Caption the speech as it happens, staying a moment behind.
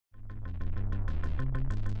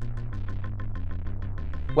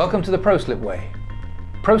Welcome to the ProSlip Way.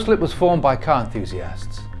 ProSlip was formed by car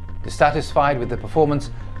enthusiasts, dissatisfied with the performance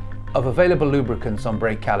of available lubricants on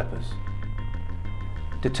brake calipers.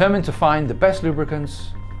 Determined to find the best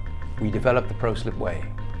lubricants, we developed the ProSlip Way.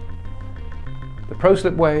 The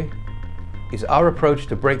ProSlip Way is our approach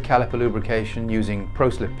to brake caliper lubrication using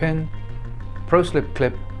ProSlip pin, ProSlip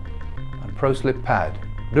clip and ProSlip pad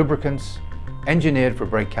lubricants engineered for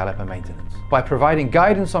brake caliper maintenance. By providing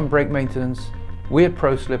guidance on brake maintenance, we at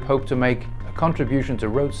ProSlip hope to make a contribution to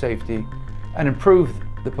road safety and improve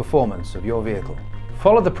the performance of your vehicle.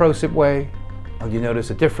 Follow the ProSlip Way and you'll notice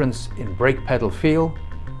a difference in brake pedal feel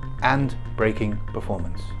and braking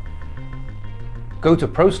performance. Go to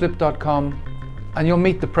proslip.com and you'll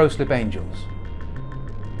meet the ProSlip Angels.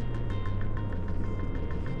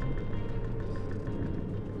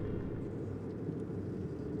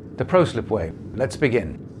 The ProSlip Way. Let's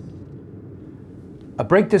begin. A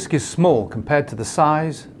brake disc is small compared to the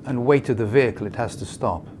size and weight of the vehicle it has to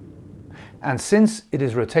stop, and since it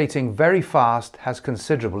is rotating very fast, has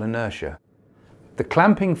considerable inertia. The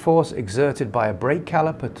clamping force exerted by a brake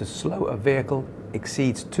caliper to slow a vehicle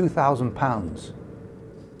exceeds 2,000 pounds.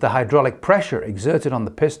 The hydraulic pressure exerted on the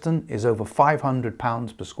piston is over 500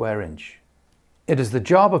 pounds per square inch. It is the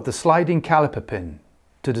job of the sliding caliper pin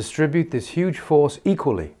to distribute this huge force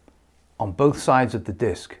equally on both sides of the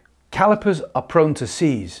disc. Calipers are prone to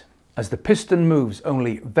seize as the piston moves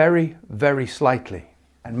only very slightly,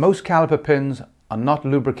 and most caliper pins are not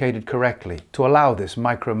lubricated correctly to allow this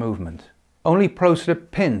micro movement. Only ProSlip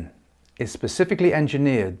pin is specifically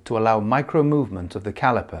engineered to allow micro movement of the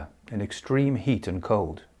caliper in extreme heat and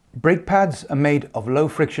cold. Brake pads are made of low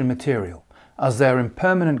friction material as they are in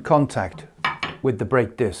permanent contact with the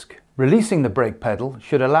brake disc. Releasing the brake pedal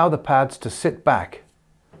should allow the pads to sit back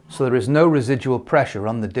so there is no residual pressure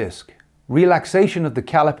on the disc. Relaxation of the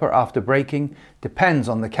caliper after braking depends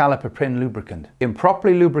on the caliper pin lubricant.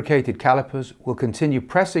 Improperly lubricated calipers will continue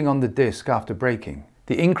pressing on the disc after braking.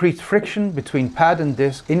 The increased friction between pad and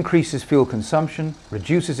disc increases fuel consumption,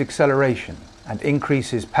 reduces acceleration, and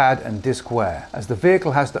increases pad and disc wear, as the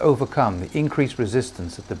vehicle has to overcome the increased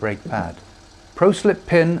resistance of the brake pad. ProSlip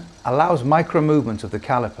pin allows micro movement of the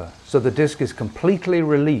caliper, so the disc is completely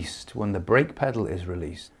released when the brake pedal is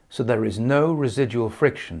released, so there is no residual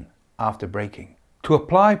friction after braking. To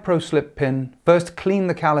apply ProSlip pin, first clean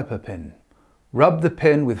the caliper pin. Rub the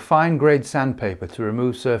pin with fine-grade sandpaper to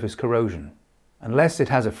remove surface corrosion, unless it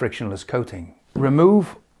has a frictionless coating.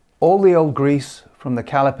 Remove all the old grease from the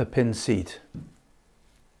caliper pin seat.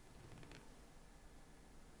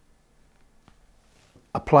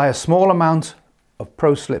 Apply a small amount of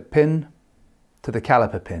ProSlip pin to the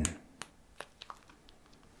caliper pin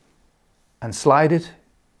and slide it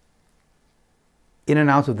in and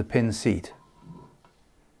out of the pin seat.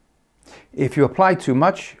 If you apply too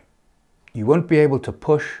much, you won't be able to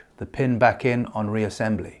push the pin back in on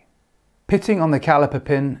reassembly. Pitting on the caliper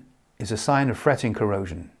pin is a sign of fretting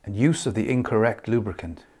corrosion and use of the incorrect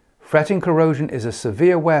lubricant. Fretting corrosion is a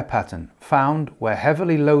severe wear pattern found where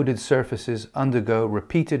heavily loaded surfaces undergo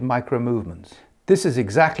repeated micro movements. This is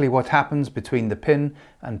exactly what happens between the pin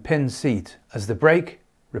and pin seat as the brake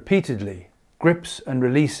repeatedly grips and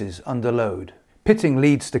releases under load. Pitting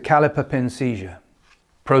leads to caliper pin seizure.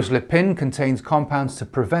 ProSlip pin contains compounds to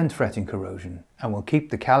prevent fretting corrosion and will keep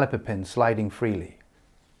the caliper pin sliding freely.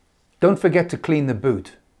 Don't forget to clean the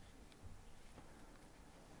boot.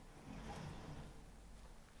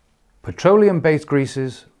 Petroleum-based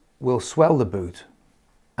greases will swell the boot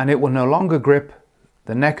and it will no longer grip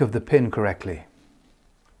the neck of the pin correctly.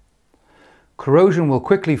 Corrosion will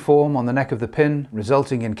quickly form on the neck of the pin,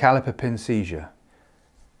 resulting in caliper pin seizure.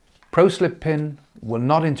 ProSlip pin will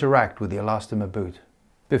not interact with the elastomer boot.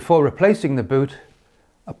 Before replacing the boot,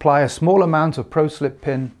 apply a small amount of ProSlip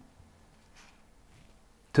pin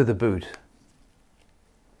to the boot.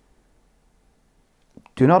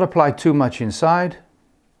 Do not apply too much inside,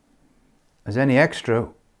 as any extra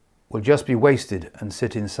will just be wasted and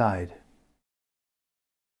sit inside.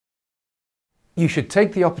 You should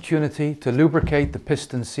take the opportunity to lubricate the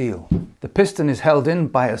piston seal. The piston is held in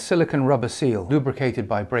by a silicone rubber seal lubricated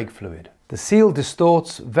by brake fluid. The seal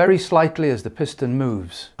distorts very slightly as the piston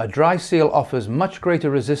moves. A dry seal offers much greater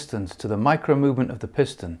resistance to the micro movement of the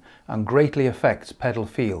piston and greatly affects pedal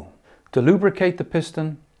feel. To lubricate the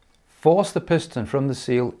piston, force the piston from the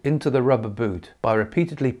seal into the rubber boot by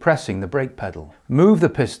repeatedly pressing the brake pedal. Move the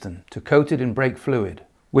piston to coat it in brake fluid.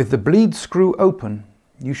 With the bleed screw open,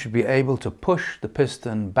 you should be able to push the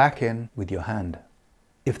piston back in with your hand.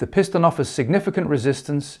 If the piston offers significant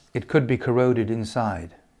resistance, it could be corroded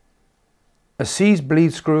inside. A seized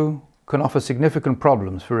bleed screw can offer significant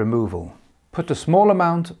problems for removal. Put a small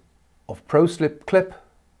amount of ProSlip clip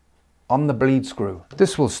on the bleed screw.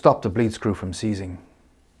 This will stop the bleed screw from seizing.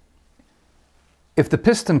 If the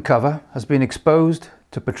piston cover has been exposed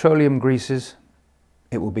to petroleum greases,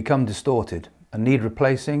 it will become distorted and need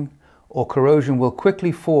replacing, or corrosion will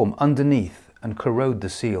quickly form underneath and corrode the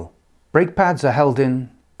seal. Brake pads are held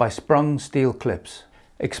in by sprung steel clips.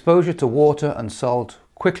 Exposure to water and salt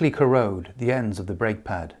quickly corrode the ends of the brake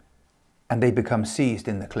pad, and they become seized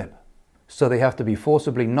in the clip, so they have to be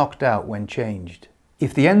forcibly knocked out when changed.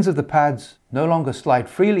 If the ends of the pads no longer slide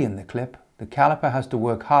freely in the clip, the caliper has to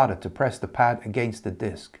work harder to press the pad against the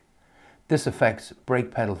disc. This affects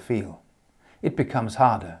brake pedal feel. It becomes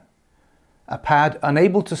harder. A pad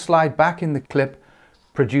unable to slide back in the clip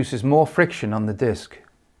produces more friction on the disc.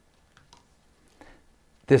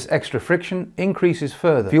 This extra friction increases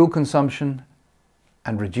further fuel consumption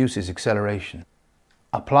and reduces acceleration.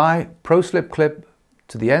 Apply ProSlip clip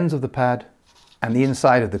to the ends of the pad and the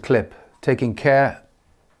inside of the clip, taking care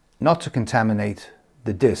not to contaminate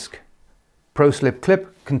the disc. ProSlip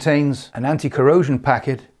clip contains an anti-corrosion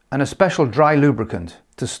packet and a special dry lubricant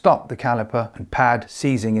to stop the caliper and pad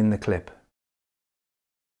seizing in the clip.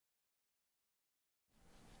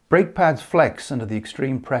 Brake pads flex under the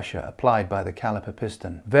extreme pressure applied by the caliper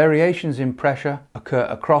piston. Variations in pressure occur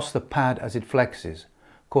across the pad as it flexes,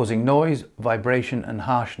 causing noise, vibration and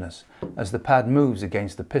harshness as the pad moves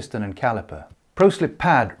against the piston and caliper. ProSlip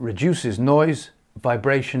pad reduces noise,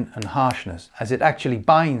 vibration and harshness as it actually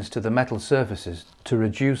binds to the metal surfaces to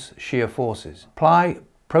reduce shear forces. Apply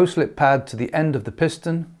ProSlip pad to the end of the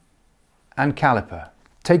piston and caliper.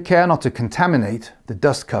 Take care not to contaminate the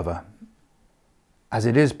dust cover, as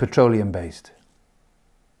it is petroleum based.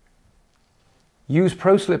 Use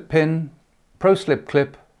ProSlip pin, ProSlip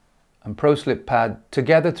clip and ProSlip pad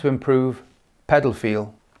together to improve pedal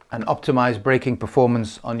feel and optimize braking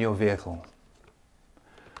performance on your vehicle.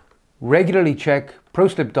 Regularly check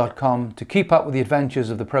ProSlip.com to keep up with the adventures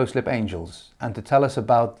of the ProSlip Angels and to tell us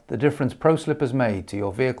about the difference ProSlip has made to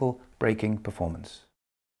your vehicle braking performance.